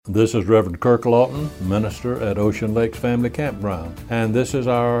This is Reverend Kirk Lawton, minister at Ocean Lakes Family Campground, and this is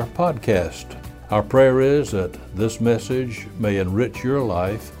our podcast. Our prayer is that this message may enrich your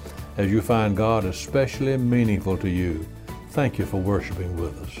life as you find God especially meaningful to you. Thank you for worshiping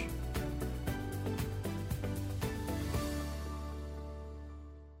with us.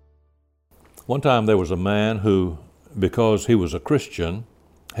 One time there was a man who, because he was a Christian,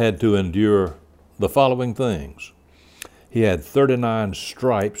 had to endure the following things. He had 39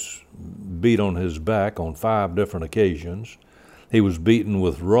 stripes beat on his back on 5 different occasions. He was beaten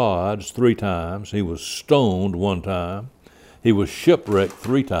with rods 3 times. He was stoned 1 time. He was shipwrecked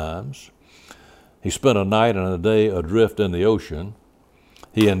 3 times. He spent a night and a day adrift in the ocean.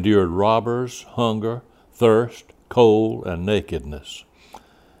 He endured robbers, hunger, thirst, cold, and nakedness.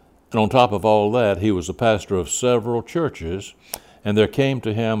 And on top of all that, he was a pastor of several churches, and there came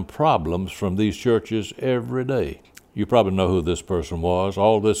to him problems from these churches every day. You probably know who this person was.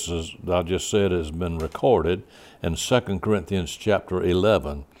 All this is, I just said, has been recorded in 2 Corinthians chapter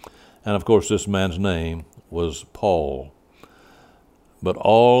 11. And of course, this man's name was Paul. But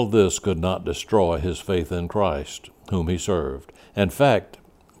all this could not destroy his faith in Christ, whom he served. In fact,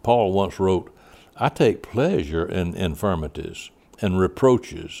 Paul once wrote, "I take pleasure in infirmities, in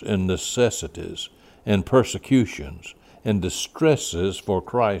reproaches, in necessities, in persecutions, in distresses for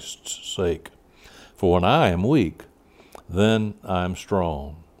Christ's sake. For when I am weak, then I am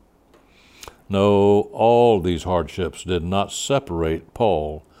strong." No, all these hardships did not separate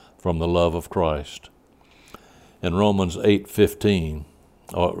Paul from the love of Christ. In Romans 8:15,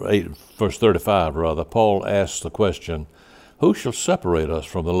 or 8 verse 35 rather, Paul asks the question, "Who shall separate us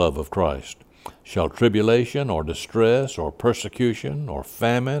from the love of Christ? Shall tribulation or distress or persecution or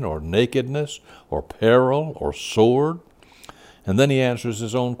famine or nakedness or peril or sword?" And then he answers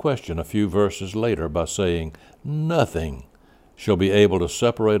his own question a few verses later by saying, "Nothing shall be able to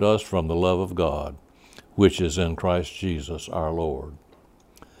separate us from the love of God, which is in Christ Jesus our Lord."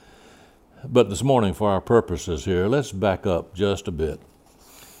 But this morning, for our purposes here, let's back up just a bit.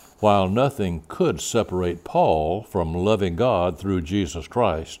 While nothing could separate Paul from loving God through Jesus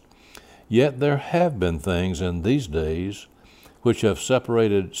Christ, yet there have been things in these days which have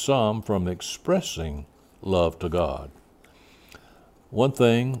separated some from expressing love to God. One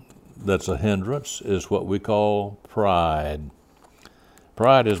thing that's a hindrance is what we call pride.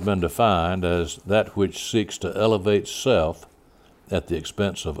 Pride has been defined as that which seeks to elevate self at the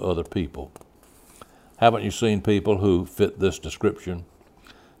expense of other people. Haven't you seen people who fit this description?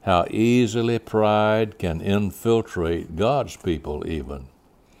 How easily pride can infiltrate God's people even.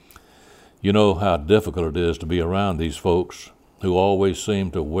 You know how difficult it is to be around these folks who always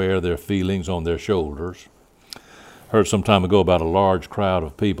seem to wear their feelings on their shoulders. Heard some time ago about a large crowd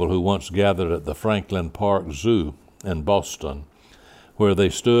of people who once gathered at the Franklin Park Zoo in Boston, where they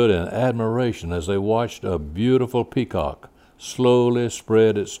stood in admiration as they watched a beautiful peacock slowly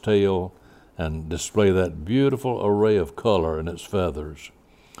spread its tail and display that beautiful array of color in its feathers.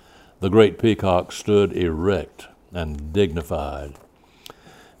 The great peacock stood erect and dignified.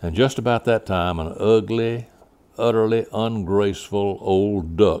 And just about that time, an ugly, utterly ungraceful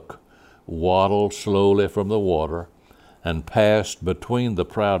old duck waddled slowly from the water and passed between the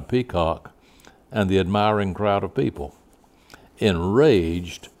proud peacock and the admiring crowd of people.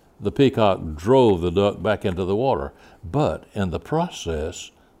 Enraged, the peacock drove the duck back into the water, but in the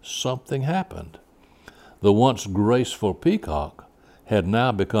process, something happened. The once graceful peacock had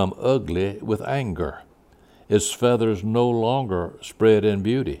now become ugly with anger. Its feathers no longer spread in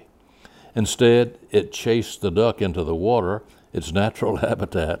beauty. Instead, it chased the duck into the water, its natural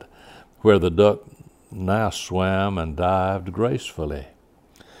habitat, where the duck now swam and dived gracefully.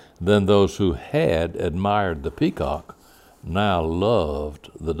 Then those who had admired the peacock now loved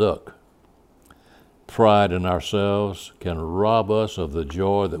the duck. Pride in ourselves can rob us of the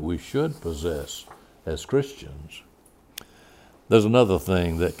joy that we should possess as Christians. There's another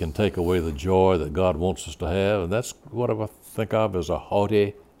thing that can take away the joy that God wants us to have, and that's what I think of as a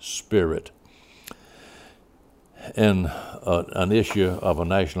haughty spirit. In an issue of a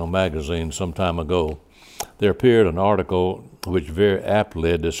national magazine some time ago, there appeared an article which very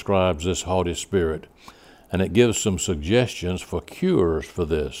aptly describes this haughty spirit, and it gives some suggestions for cures for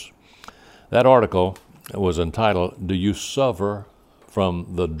this. That article was entitled, "Do You Suffer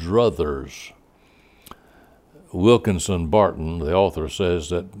from the Druthers?" Wilkinson Barton, the author, says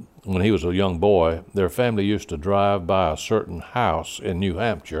that when he was a young boy, their family used to drive by a certain house in New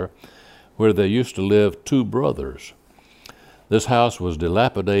Hampshire where there used to live 2 brothers. This house was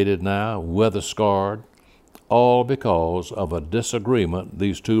dilapidated now, weather-scarred, all because of a disagreement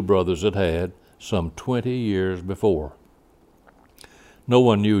these 2 brothers had had some 20 years before. No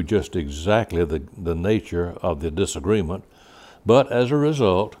one knew just exactly the nature of the disagreement, but as a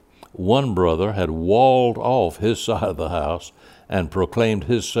result, one brother had walled off his side of the house and proclaimed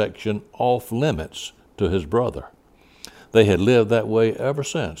his section off limits to his brother. They had lived that way ever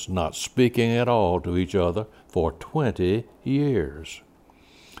since, not speaking at all to each other for 20 years.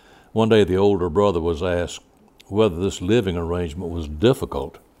 One day the older brother was asked whether this living arrangement was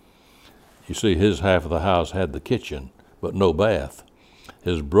difficult. You see, his half of the house had the kitchen, but no bath.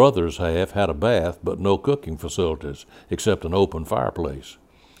 His brother's half had a bath, but no cooking facilities, except an open fireplace.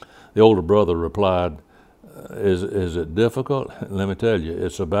 The older brother replied, Is it difficult? Let me tell you,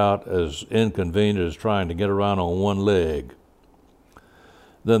 it's about as inconvenient as trying to get around on one leg.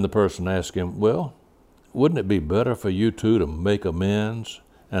 Then the person asked him, well, wouldn't it be better for you two to make amends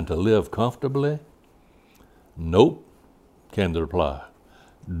and to live comfortably? Nope, came the reply.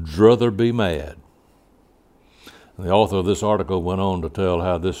 Druther be mad. And the author of this article went on to tell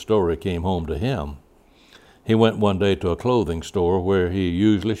how this story came home to him. He went one day to a clothing store where he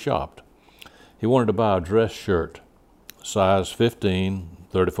usually shopped. He wanted to buy a dress shirt, size 15,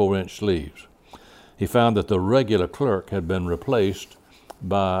 34-inch sleeves. He found that the regular clerk had been replaced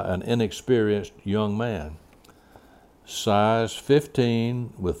by an inexperienced young man. Size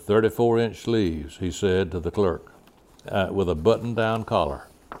 15 with 34-inch sleeves, he said to the clerk, with a button-down collar.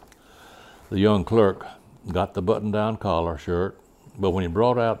 The young clerk got the button-down collar shirt, but when he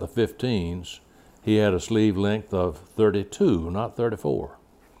brought out the 15s, he had a sleeve length of 32, not 34.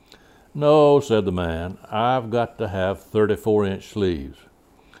 No, said the man, I've got to have 34-inch sleeves.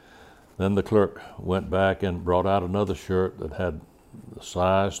 Then the clerk went back and brought out another shirt that had the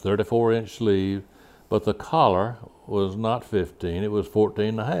size 34-inch sleeve, but the collar was not 15, it was 14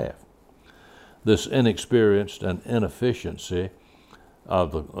 and a half. This inexperience and inefficiency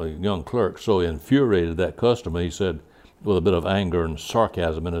of the young clerk so infuriated that customer, he said, with a bit of anger and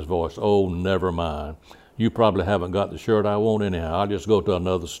sarcasm in his voice, oh, never mind. You probably haven't got the shirt I want anyhow. I'll just go to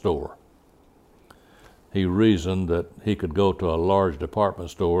another store. He reasoned that he could go to a large department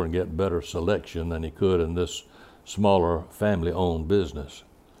store and get better selection than he could in this smaller family-owned business.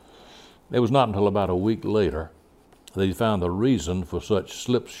 It was not until about a week later that he found the reason for such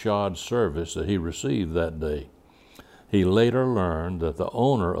slipshod service that he received that day. He later learned that the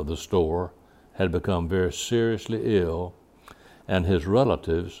owner of the store had become very seriously ill, and his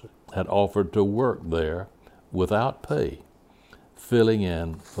relatives had offered to work there without pay, filling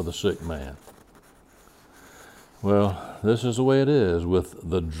in for the sick man. Well, this is the way it is with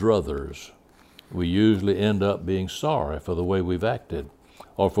the druthers. We usually end up being sorry for the way we've acted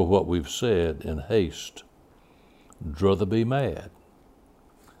or for what we've said in haste. Druther be mad.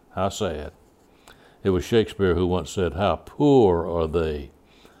 How sad. It was Shakespeare who once said, how poor are they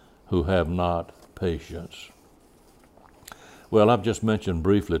who have not patience. Well, I've just mentioned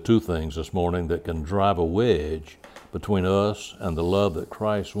briefly two things this morning that can drive a wedge between us and the love that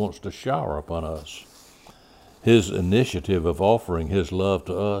Christ wants to shower upon us. His initiative of offering his love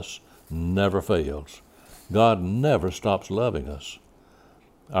to us never fails. God never stops loving us.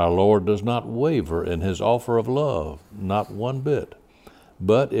 Our Lord does not waver in his offer of love, not one bit.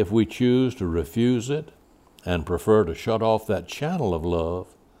 But if we choose to refuse it and prefer to shut off that channel of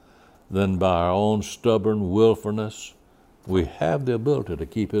love, then by our own stubborn willfulness, we have the ability to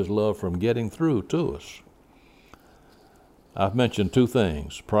keep his love from getting through to us. I've mentioned two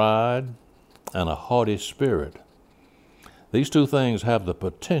things, pride and a haughty spirit. These two things have the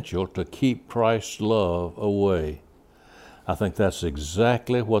potential to keep Christ's love away. I think that's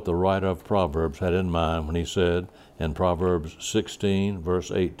exactly what the writer of Proverbs had in mind when he said in Proverbs 16,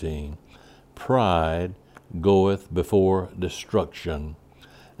 verse 18, pride goeth before destruction,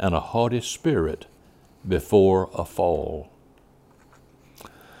 and a haughty spirit before a fall.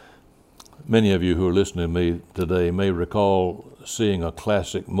 Many of you who are listening to me today may recall seeing a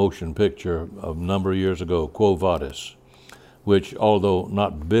classic motion picture of a number of years ago, Quo Vadis, which, although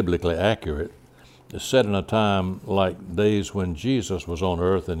not biblically accurate, is set in a time like days when Jesus was on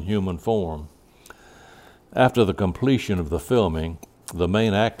earth in human form. After the completion of the filming, the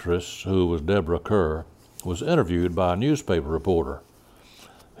main actress, who was Deborah Kerr, was interviewed by a newspaper reporter.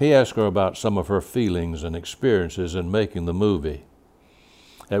 He asked her about some of her feelings and experiences in making the movie.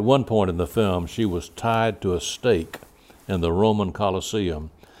 At one point in the film, she was tied to a stake in the Roman Colosseum,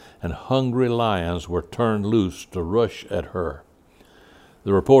 and hungry lions were turned loose to rush at her.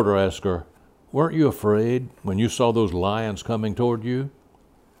 The reporter asked her, "Weren't you afraid when you saw those lions coming toward you?"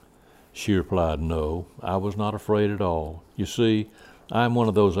 She replied, "No, I was not afraid at all. You see, I'm one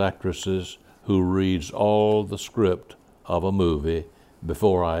of those actresses who reads all the script of a movie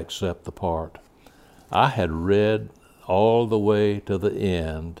before I accept the part. I had read all the way to the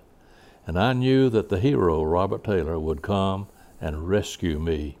end, and I knew that the hero, Robert Taylor, would come and rescue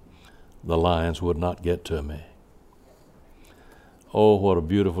me. The lions would not get to me. Oh, what a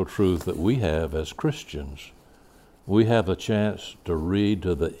beautiful truth that we have as Christians. We have a chance to read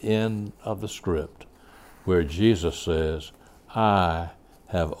to the end of the script where Jesus says, I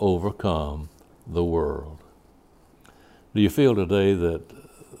have overcome the world. Do you feel today that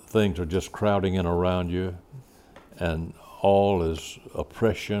things are just crowding in around you and all is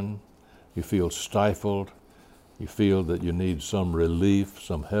oppression? You feel stifled. You feel that you need some relief,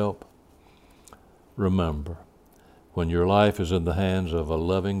 some help. Remember, when your life is in the hands of a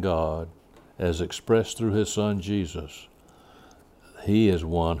loving God, as expressed through his Son Jesus, he is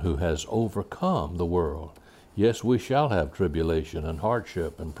one who has overcome the world. Yes, we shall have tribulation and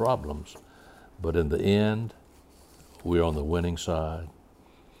hardship and problems, but in the end, we're on the winning side.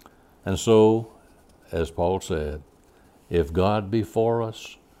 And so, as Paul said, if God be for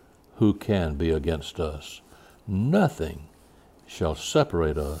us, who can be against us? Nothing shall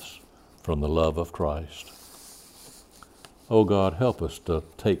separate us from the love of Christ. Oh God, help us to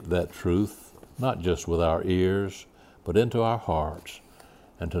take that truth, not just with our ears, but into our hearts,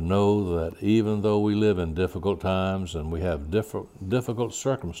 and to know that even though we live in difficult times and we have difficult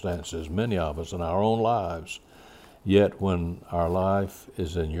circumstances, many of us in our own lives, yet when our life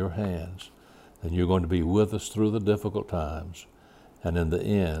is in your hands, then you're going to be with us through the difficult times, and in the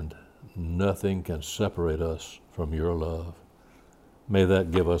end, nothing can separate us from your love. May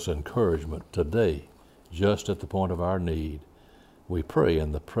that give us encouragement today, just at the point of our need. We pray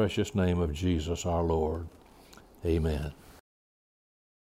in the precious name of Jesus our Lord. Amen.